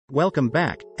Welcome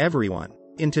back, everyone.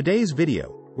 In today's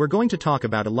video, we're going to talk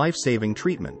about a life-saving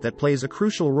treatment that plays a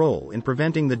crucial role in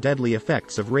preventing the deadly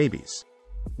effects of rabies.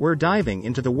 We're diving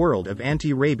into the world of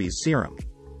anti-rabies serum.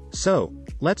 So,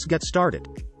 let's get started.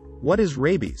 What is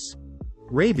rabies?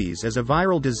 Rabies is a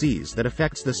viral disease that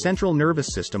affects the central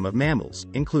nervous system of mammals,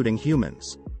 including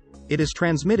humans. It is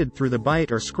transmitted through the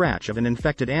bite or scratch of an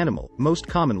infected animal, most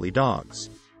commonly dogs.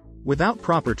 Without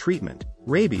proper treatment,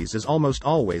 rabies is almost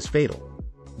always fatal.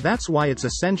 That's why it's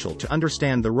essential to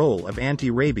understand the role of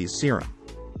anti-rabies serum.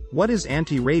 What is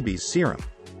anti-rabies serum?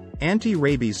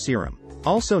 Anti-rabies serum,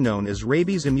 also known as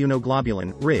rabies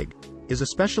immunoglobulin, RIG, is a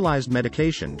specialized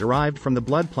medication derived from the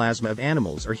blood plasma of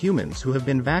animals or humans who have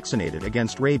been vaccinated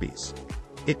against rabies.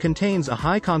 It contains a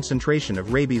high concentration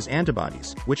of rabies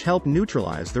antibodies, which help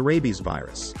neutralize the rabies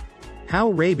virus.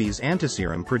 How Rabies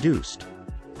Antiserum produced?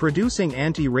 Producing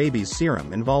anti-rabies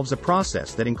serum involves a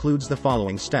process that includes the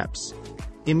following steps.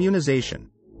 Immunization.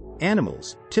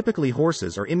 Animals, typically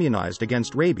horses, are immunized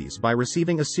against rabies by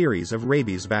receiving a series of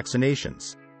rabies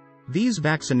vaccinations. These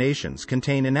vaccinations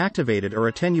contain inactivated or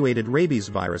attenuated rabies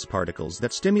virus particles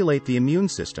that stimulate the immune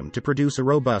system to produce a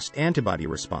robust antibody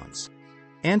response.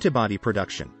 Antibody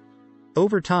production.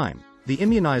 Over time, the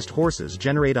immunized horses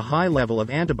generate a high level of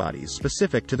antibodies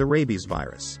specific to the rabies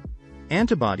virus.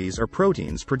 Antibodies are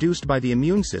proteins produced by the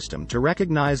immune system to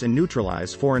recognize and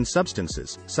neutralize foreign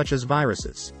substances, such as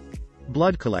viruses.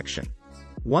 Blood collection.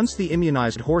 Once the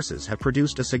immunized horses have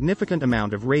produced a significant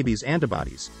amount of rabies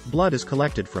antibodies, blood is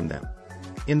collected from them.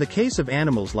 In the case of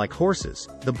animals like horses,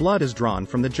 the blood is drawn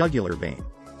from the jugular vein.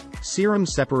 Serum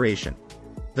separation.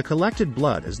 The collected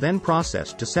blood is then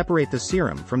processed to separate the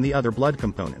serum from the other blood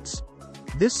components.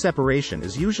 This separation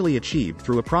is usually achieved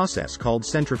through a process called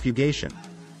centrifugation.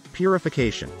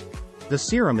 Purification. The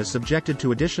serum is subjected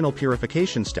to additional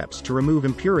purification steps to remove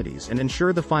impurities and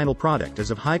ensure the final product is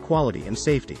of high quality and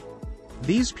safety.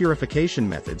 These purification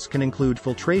methods can include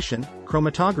filtration,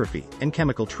 chromatography, and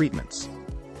chemical treatments.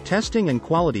 Testing and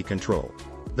quality control.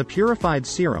 The purified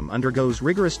serum undergoes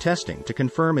rigorous testing to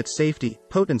confirm its safety,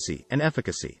 potency, and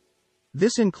efficacy.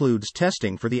 This includes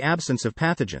testing for the absence of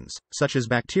pathogens, such as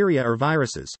bacteria or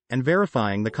viruses, and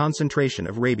verifying the concentration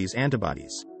of rabies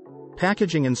antibodies.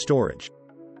 Packaging and storage.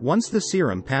 Once the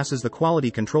serum passes the quality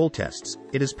control tests,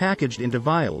 it is packaged into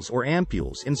vials or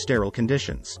ampoules in sterile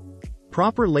conditions.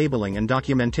 Proper labeling and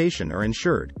documentation are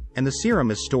ensured, and the serum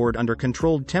is stored under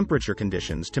controlled temperature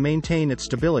conditions to maintain its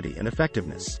stability and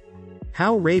effectiveness.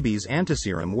 How Rabies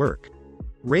Antiserum work?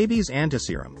 Rabies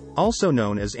Antiserum, also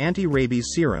known as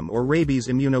anti-rabies serum or rabies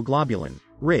immunoglobulin,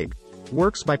 RIG,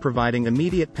 works by providing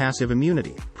immediate passive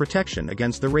immunity, protection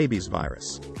against the rabies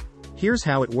virus. Here's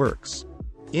how it works.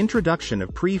 Introduction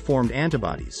of pre-formed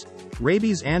antibodies.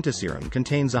 Rabies Antiserum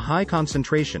contains a high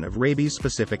concentration of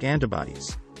rabies-specific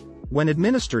antibodies. When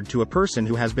administered to a person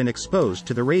who has been exposed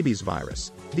to the rabies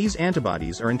virus, these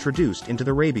antibodies are introduced into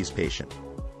the rabies patient.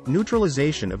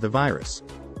 Neutralization of the virus.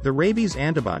 The rabies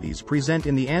antibodies present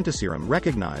in the antiserum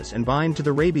recognize and bind to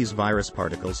the rabies virus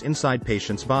particles inside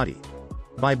patient's body.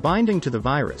 By binding to the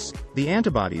virus, the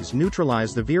antibodies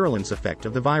neutralize the virulence effect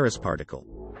of the virus particle.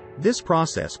 This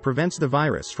process prevents the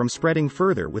virus from spreading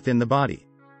further within the body.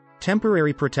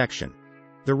 Temporary protection.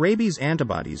 The rabies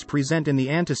antibodies present in the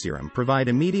antiserum provide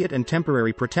immediate and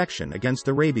temporary protection against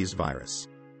the rabies virus.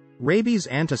 Rabies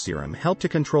Antiserum help to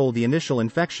control the initial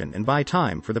infection and buy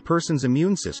time for the person's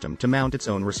immune system to mount its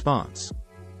own response.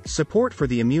 Support for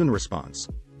the immune response.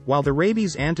 While the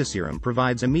rabies antiserum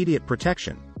provides immediate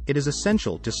protection, it is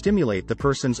essential to stimulate the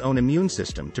person's own immune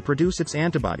system to produce its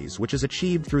antibodies, which is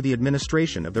achieved through the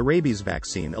administration of the rabies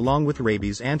vaccine along with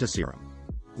rabies antiserum.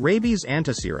 Rabies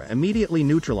antisera immediately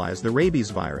neutralize the rabies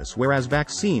virus, whereas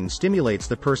vaccine stimulates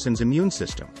the person's immune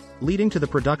system, leading to the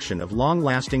production of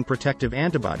long-lasting protective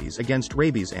antibodies against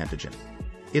rabies antigen.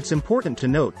 It's important to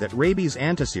note that rabies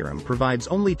antiserum provides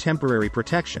only temporary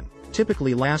protection,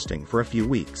 typically lasting for a few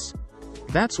weeks.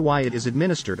 That's why it is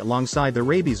administered alongside the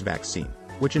rabies vaccine,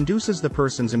 which induces the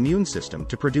person's immune system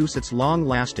to produce its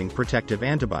long-lasting protective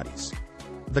antibodies.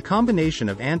 The combination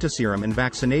of antiserum and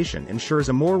vaccination ensures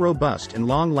a more robust and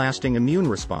long-lasting immune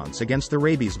response against the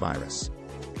rabies virus.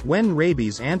 When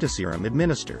rabies antiserum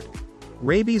administered.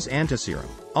 Rabies antiserum,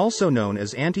 also known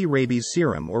as anti-rabies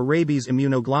serum or rabies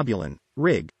immunoglobulin,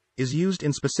 RIG, is used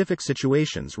in specific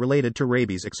situations related to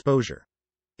rabies exposure.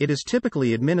 It is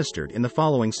typically administered in the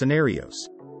following scenarios.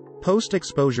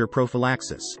 Post-exposure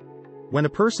prophylaxis. When a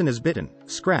person is bitten,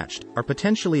 scratched, or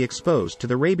potentially exposed to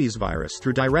the rabies virus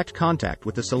through direct contact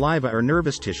with the saliva or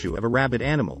nervous tissue of a rabid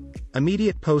animal,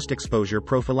 immediate post-exposure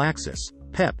prophylaxis,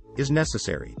 PEP, is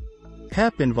necessary.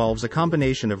 PEP involves a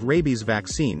combination of rabies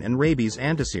vaccine and Rabies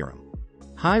Antiserum.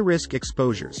 High-risk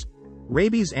exposures.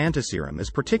 Rabies Antiserum is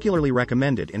particularly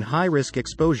recommended in high-risk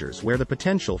exposures where the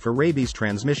potential for rabies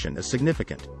transmission is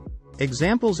significant.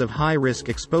 Examples of high-risk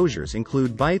exposures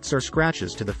include bites or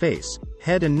scratches to the face,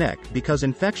 head and neck because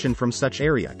infection from such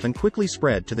area can quickly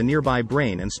spread to the nearby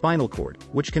brain and spinal cord,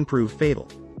 which can prove fatal.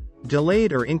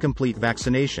 Delayed or incomplete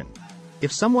vaccination.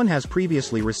 If someone has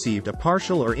previously received a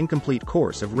partial or incomplete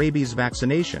course of rabies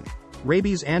vaccination,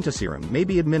 Rabies Antiserum may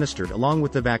be administered along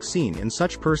with the vaccine in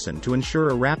such person to ensure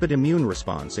a rapid immune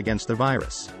response against the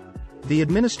virus. The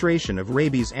administration of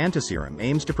Rabies Antiserum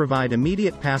aims to provide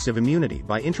immediate passive immunity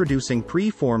by introducing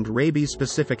pre-formed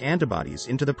rabies-specific antibodies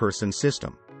into the person's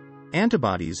system.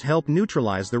 Antibodies help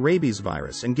neutralize the rabies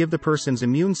virus and give the person's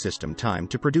immune system time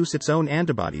to produce its own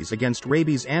antibodies against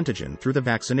rabies antigen through the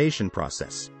vaccination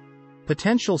process.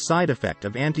 Potential side effect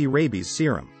of anti-rabies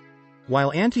serum.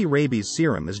 While anti-rabies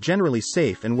serum is generally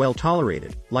safe and well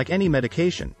tolerated, like any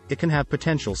medication, it can have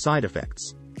potential side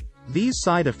effects. These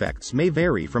side effects may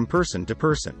vary from person to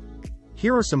person.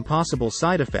 Here are some possible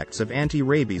side effects of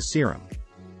anti-rabies serum.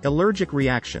 Allergic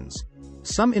reactions.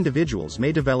 Some individuals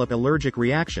may develop allergic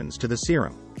reactions to the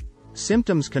serum.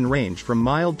 Symptoms can range from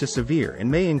mild to severe and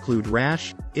may include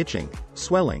rash, itching,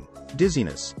 swelling,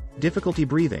 dizziness, difficulty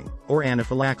breathing, or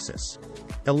anaphylaxis.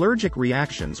 Allergic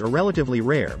reactions are relatively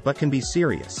rare but can be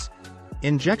serious.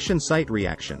 Injection site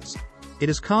reactions. It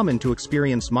is common to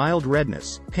experience mild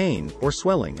redness, pain, or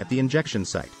swelling at the injection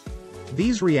site.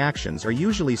 These reactions are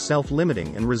usually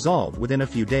self-limiting and resolve within a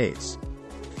few days.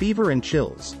 Fever and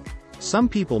chills. Some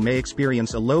people may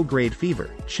experience a low-grade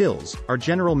fever, chills, or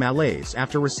general malaise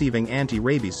after receiving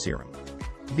anti-rabies serum.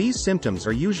 These symptoms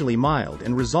are usually mild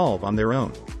and resolve on their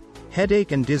own.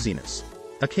 Headache and dizziness.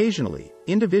 Occasionally,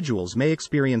 individuals may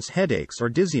experience headaches or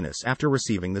dizziness after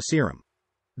receiving the serum.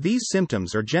 These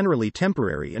symptoms are generally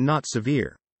temporary and not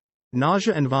severe.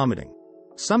 Nausea and vomiting.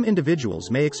 Some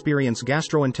individuals may experience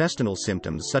gastrointestinal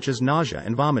symptoms such as nausea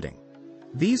and vomiting.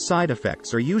 These side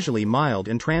effects are usually mild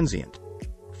and transient.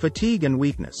 Fatigue and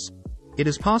weakness. It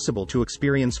is possible to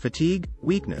experience fatigue,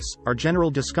 weakness, or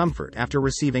general discomfort after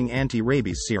receiving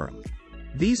anti-rabies serum.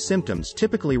 These symptoms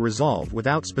typically resolve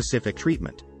without specific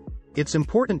treatment. It's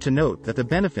important to note that the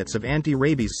benefits of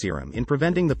anti-rabies serum in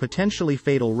preventing the potentially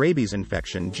fatal rabies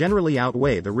infection generally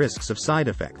outweigh the risks of side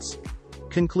effects.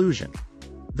 Conclusion.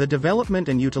 The development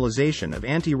and utilization of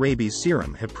anti-rabies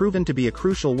serum have proven to be a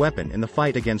crucial weapon in the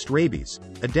fight against rabies,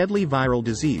 a deadly viral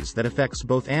disease that affects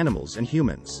both animals and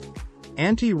humans.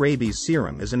 Anti-rabies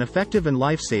serum is an effective and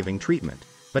life-saving treatment,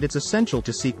 but it's essential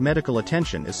to seek medical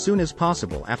attention as soon as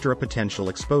possible after a potential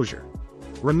exposure.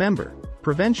 Remember,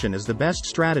 prevention is the best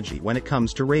strategy when it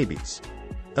comes to rabies.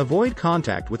 Avoid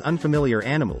contact with unfamiliar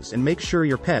animals and make sure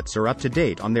your pets are up to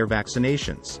date on their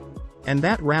vaccinations. And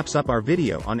that wraps up our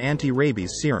video on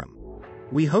anti-rabies serum.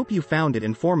 We hope you found it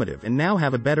informative and now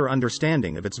have a better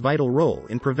understanding of its vital role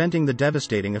in preventing the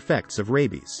devastating effects of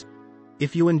rabies.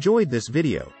 If you enjoyed this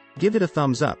video, give it a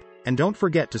thumbs up, and don't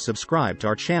forget to subscribe to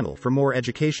our channel for more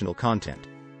educational content.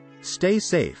 Stay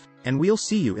safe, and we'll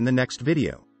see you in the next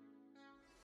video.